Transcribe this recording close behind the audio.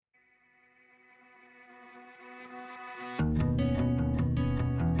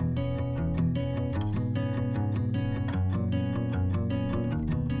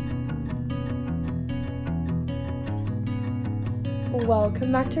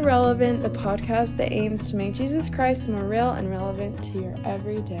Welcome back to Relevant, the podcast that aims to make Jesus Christ more real and relevant to your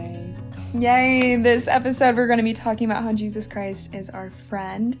everyday. Yay! This episode we're going to be talking about how Jesus Christ is our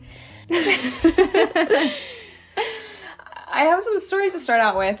friend. I have some stories to start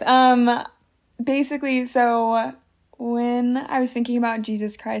out with. Basically, so when I was thinking about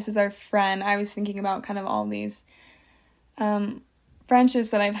Jesus Christ as our friend, I was thinking about kind of all these friendships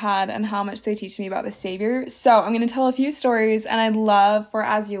that I've had and how much they teach me about the Savior. So I'm going to tell a few stories, and I'd love for,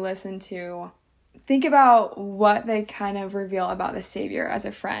 as you listen to, think about what they kind of reveal about the Savior as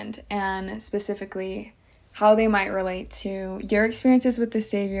a friend, and specifically how they might relate to your experiences with the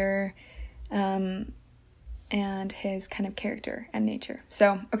Savior, and his kind of character and nature.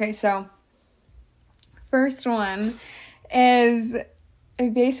 So first one is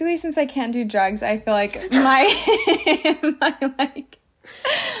basically, since I can't do drugs, I feel like my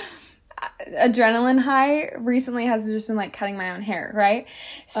adrenaline high recently has just been like cutting my own hair, right?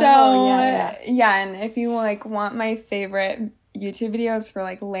 So yeah, and if you want my favorite YouTube videos for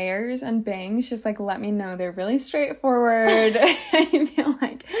like layers and bangs, just like let me know. They're really straightforward. I feel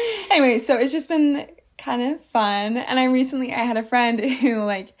like anyway, so it's just been kind of fun. And I had a friend who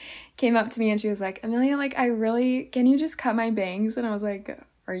like came up to me and she was like, Amelia, like can you just cut my bangs? And I was like,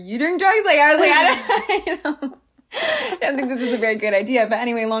 are you doing drugs? Like I was like, I don't think this is a very good idea. But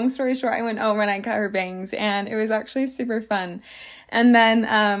anyway, long story short, I went over and I cut her bangs, and it was actually super fun. And then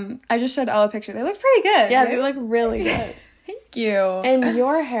I just showed Ella a picture. They look pretty good. Yeah, they look really good. Thank you. And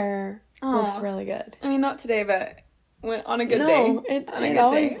your hair looks really good. I mean, not today, but on a good day. No, it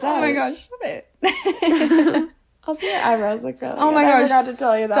always does. Oh my gosh, stop it. Also, your eyebrows look really good. Oh my gosh, I forgot to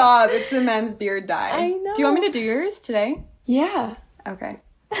tell you that. Stop. It's the men's beard dye. I know. Do you want me to do yours today? Yeah. Okay.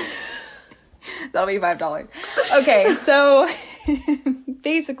 That'll be $5. Okay, so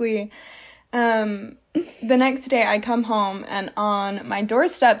basically, the next day I come home, and on my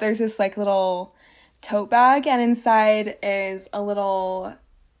doorstep there's this like little tote bag, and inside is a little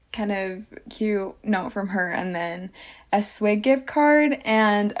kind of cute note from her, and then a Swig gift card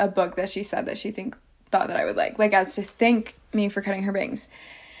and a book that she said that she thought that I would like as to thank me for cutting her bangs.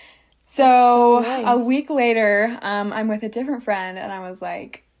 So nice. A week later, I'm with a different friend, and I was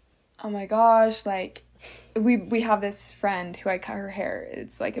like, oh my gosh, like we have this friend who I cut her hair.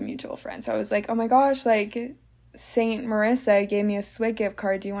 It's like a mutual friend. So I was like, oh my gosh, like Saint Marissa gave me a Swig gift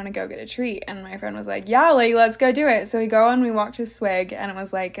card. Do you want to go get a treat? And my friend was like, yeah, like let's go do it. So we go and we walk to Swig, and it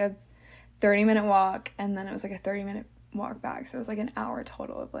was like a 30-minute walk, and then it was like a 30-minute walk back. So it was like an hour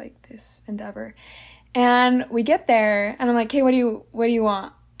total of like this endeavor. And we get there, and I'm like, hey, what do you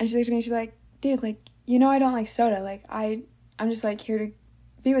want? And she's like to me, she's like, dude, like, I don't like soda. Like, I'm just, like, here to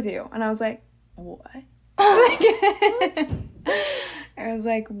be with you. And I was like, what? I was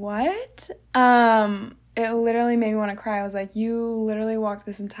like, what? It literally made me want to cry. I was like, you literally walked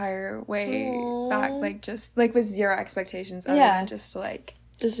this entire way back, like, just, like, with zero expectations other than just to, like,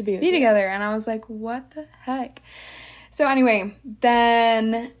 just to be together. And I was like, what the heck? So anyway,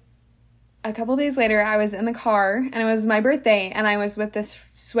 then a couple days later, I was in the car, and it was my birthday, and I was with this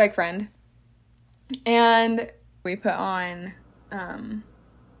swag friend, and we put on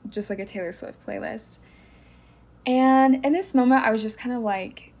just like a Taylor Swift playlist. And in this moment, I was just kind of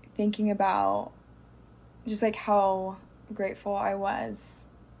like thinking about just like how grateful I was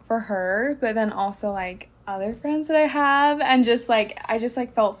for her, but then also like other friends that I have, and just like I just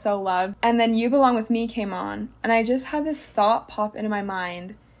like felt so loved. And then You Belong With Me came on, and I just had this thought pop into my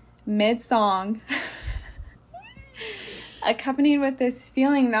mind mid-song, accompanied with this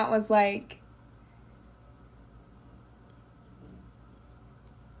feeling that was like,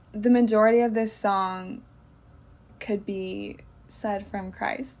 the majority of this song could be said from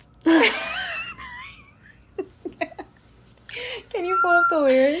Christ. Can you pull up the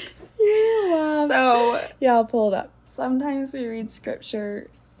lyrics? Yeah. So yeah, I'll pull it up. Sometimes we read scripture,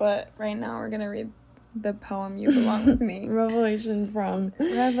 but right now we're gonna read the poem You Belong With Me. Revelation.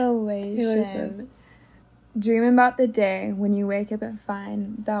 Dream about the day when you wake up and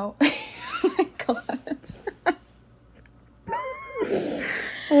find thou. Oh my gosh.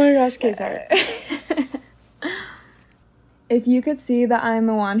 Oh my gosh, okay, sorry. If you could see that I'm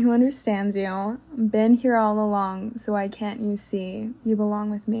the one who understands you, been here all along, so why can't you see? You belong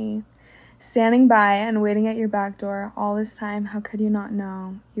with me. Standing by and waiting at your back door all this time, how could you not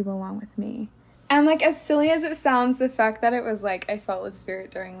know you belong with me? And like, as silly as it sounds, the fact that it was like I felt with spirit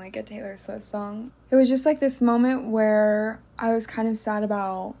during like a Taylor Swift song, it was just like this moment where I was kind of sad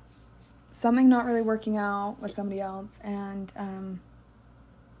about something not really working out with somebody else, and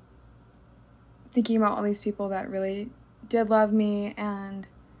thinking about all these people that really did love me, and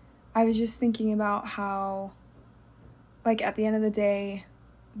I was just thinking about how like, at the end of the day,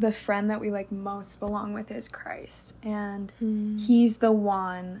 the friend that we, like, most belong with is Christ. And he's the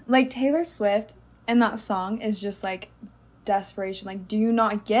one. Like, Taylor Swift in that song is just, like, desperation. Like, do you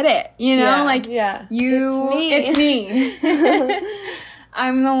not get it? You know? Yeah, like, yeah. It's me.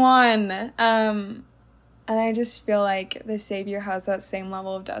 I'm the one. And I just feel like the Savior has that same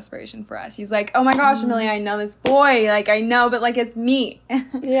level of desperation for us. He's like, oh my gosh, Amelia, I know this boy. Like, I know, but, like, it's me.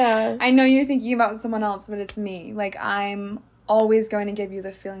 Yeah. I know you're thinking about someone else, but it's me. Like, I'm always going to give you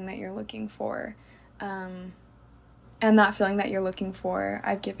the feeling that you're looking for. And that feeling that you're looking for,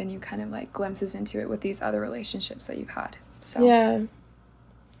 I've given you kind of, like, glimpses into it with these other relationships that you've had. So yeah.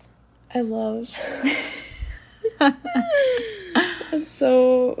 I love That's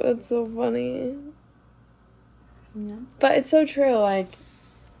so funny. Yeah. But it's so true, like,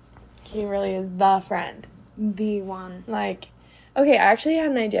 he really is the friend. The one. Like, okay, I actually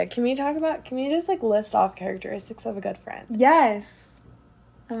had an idea. Can we just, like, list off characteristics of a good friend? Yes.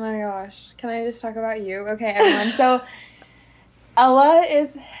 Oh my gosh. Can I just talk about you? Okay, everyone. So, Ella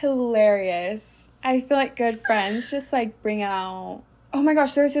is hilarious. I feel like good friends just, like, bring out... Oh my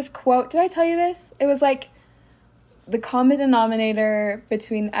gosh, there's this quote. Did I tell you this? It was, like, the common denominator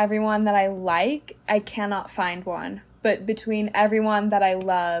between everyone that I like, I cannot find one. But between everyone that I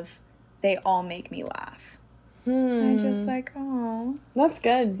love, they all make me laugh. I'm just like, oh. That's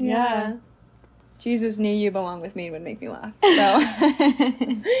good. Yeah. Jesus knew you belong with me would make me laugh. So.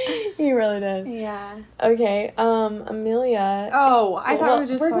 He really did. Yeah. Okay, Amelia. Oh, I thought we were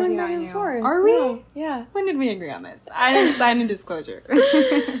just going talking back about and you. forth. Are we? No, yeah. When did we agree on this? I didn't sign a disclosure.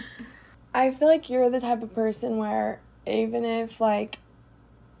 I feel like you're the type of person where even if, like,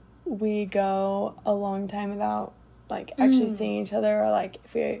 we go a long time without, like, actually seeing each other, or, like, I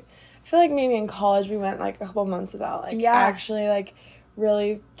feel like maybe in college we went, like, a couple months without, like, actually, like,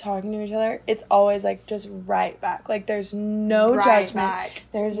 really talking to each other, it's always, like, just right back. Like, there's no judgment. Back.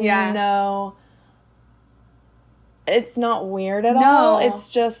 There's no... It's not weird at all. It's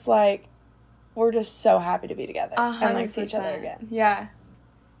just, like, we're just so happy to be together. 100%. And, like, see each other again. Yeah.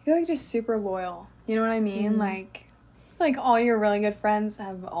 I feel like just super loyal. You know what I mean? Like all your really good friends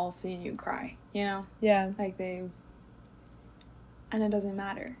have all seen you cry, you know? Yeah. Like, and it doesn't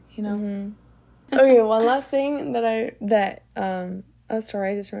matter, you know? Okay, one last thing a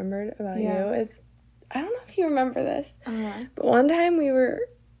story I just remembered about you is, I don't know if you remember this, but one time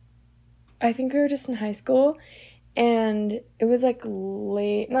I think we were just in high school, and it was, like,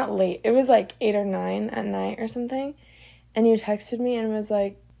 not late, it was, like, 8 or 9 at night or something, and you texted me and was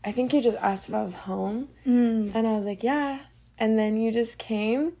like, I think you just asked if I was home, and I was like, yeah, and then you just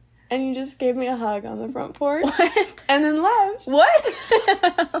came, and you just gave me a hug on the front porch, and then left.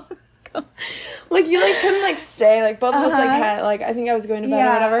 What? Like, you, like, couldn't, like, stay, like, both of us, like, had, like, I think I was going to bed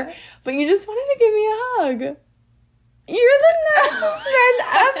or whatever, but you just wanted to give me a hug. You're the nicest friend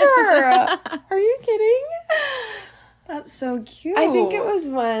ever! Are you kidding? That's so cute. I think it was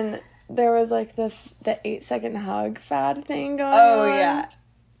when there was, like, the 8-second hug fad thing going on. Oh, yeah.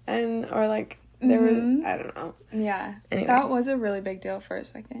 Or, like, there was, I don't know. Yeah. Anyway. That was a really big deal for a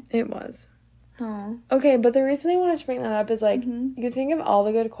second. It was. Oh. Okay, but the reason I wanted to bring that up is, like, you think of all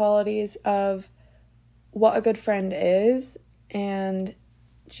the good qualities of what a good friend is, and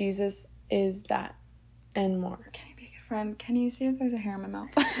Jesus is that and more. Can I be a good friend? Can you see if there's a hair in my mouth?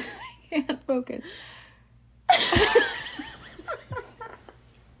 I can't focus. I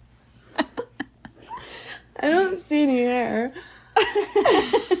don't see any hair.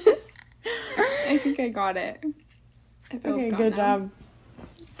 I think I got it. Okay, good job.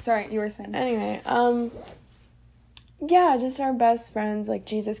 Sorry, you were saying. Anyway, yeah, just our best friends, like,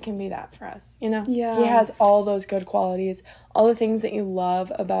 Jesus can be that for us, you know? Yeah. He has all those good qualities, all the things that you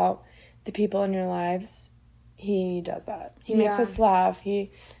love about the people in your lives, he does that. He makes us laugh.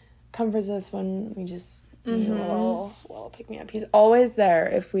 He comforts us when we just need a little pick-me-up. He's always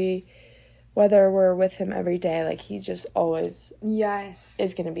there whether we're with him every day, like, he just always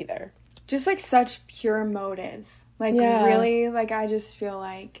is gonna be there. Just, like, such pure motives. Like, really, like, I just feel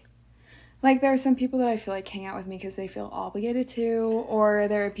like there are some people that I feel like hang out with me because they feel obligated to, or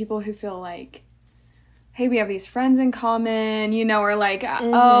there are people who feel like, hey, we have these friends in common, you know, or like,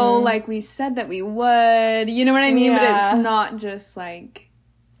 oh, like, we said that we would, you know what I mean? But it's not just, like,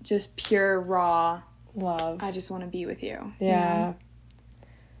 just pure, raw love. I just want to be with you. Yeah. You know?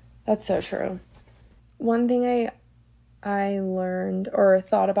 That's so true. One thing I learned or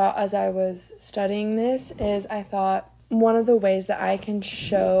thought about as I was studying this is I thought one of the ways that I can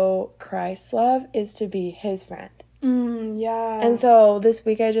show Christ's love is to be his friend. Yeah. And so this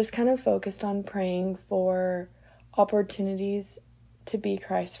week I just kind of focused on praying for opportunities to be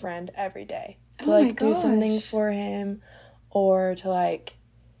Christ's friend every day. to like do something for him, or to like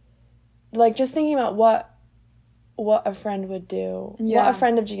just thinking about what a friend would do, what a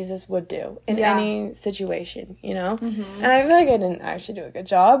friend of Jesus would do in any situation, you know? Mm-hmm. And I feel like I didn't actually do a good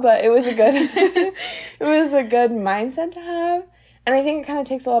job, but it was a good it was a good mindset to have. And I think it kind of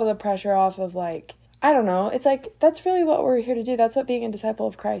takes a lot of the pressure off of like, I don't know, it's like that's really what we're here to do. That's what being a disciple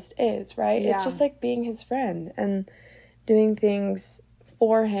of Christ is, right? It's just like being his friend and doing things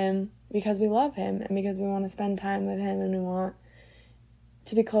for him because we love him and because we want to spend time with him and we want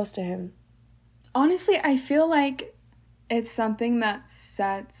to be close to him. Honestly, I feel like it's something that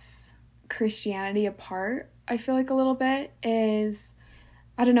sets Christianity apart, I feel like a little bit, is,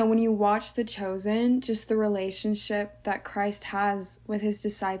 I don't know, when you watch The Chosen, just the relationship that Christ has with his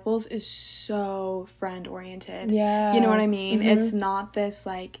disciples is so friend-oriented. Yeah. You know what I mean? Mm-hmm. It's not this,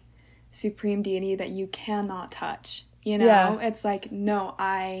 like, supreme deity that you cannot touch, you know? Yeah. It's like, no,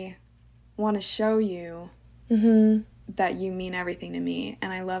 I want to show you that you mean everything to me,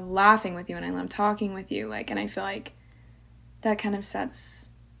 and I love laughing with you, and I love talking with you, like, and I feel like that kind of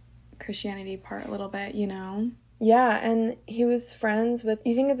sets Christianity apart a little bit, you know? Yeah, and he was friends with,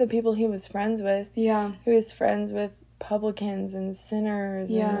 you think of the people he was friends with. Yeah. He was friends with publicans and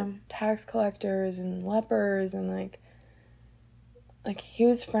sinners and tax collectors and lepers and like he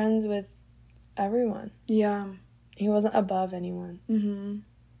was friends with everyone. Yeah. He wasn't above anyone. Mm-hmm.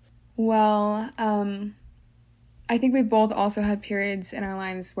 Well, I think we both also had periods in our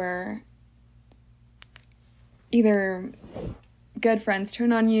lives where either good friends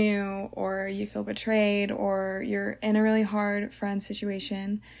turn on you, or you feel betrayed, or you're in a really hard friend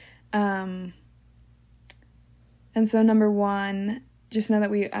situation. And so number one, just know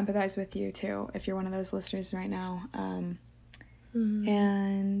that we empathize with you too, if you're one of those listeners right now.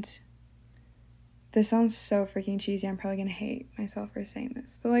 And this sounds so freaking cheesy. I'm probably going to hate myself for saying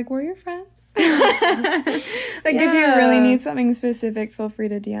this, but like, we're your friends. Like if you really need something specific, feel free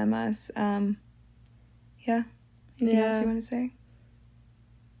to DM us. Anything else you want to say?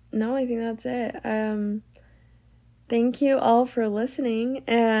 No, I think that's it. Thank you all for listening,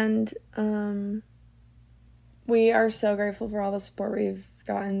 and we are so grateful for all the support we've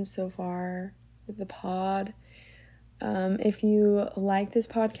gotten so far with the pod. If you like this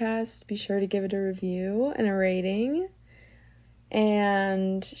podcast, be sure to give it a review and a rating,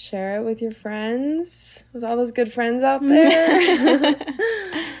 and share it with your friends, with all those good friends out there.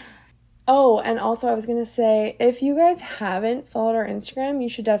 Oh, and also I was going to say, if you guys haven't followed our Instagram, you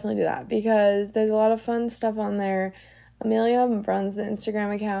should definitely do that, because there's a lot of fun stuff on there. Amelia runs the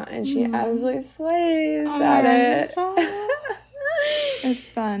Instagram account, and she absolutely slays at it.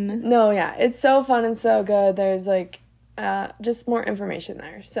 It's fun. No, yeah, it's so fun and so good. There's, like, just more information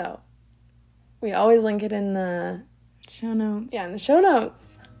there. So, we always link it in the show notes. Yeah, in the show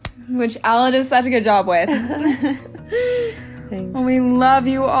notes. Which Ella does such a good job with. Thanks. Well, we love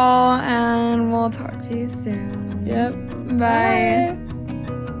you all, and we'll talk to you soon. Yep. Bye.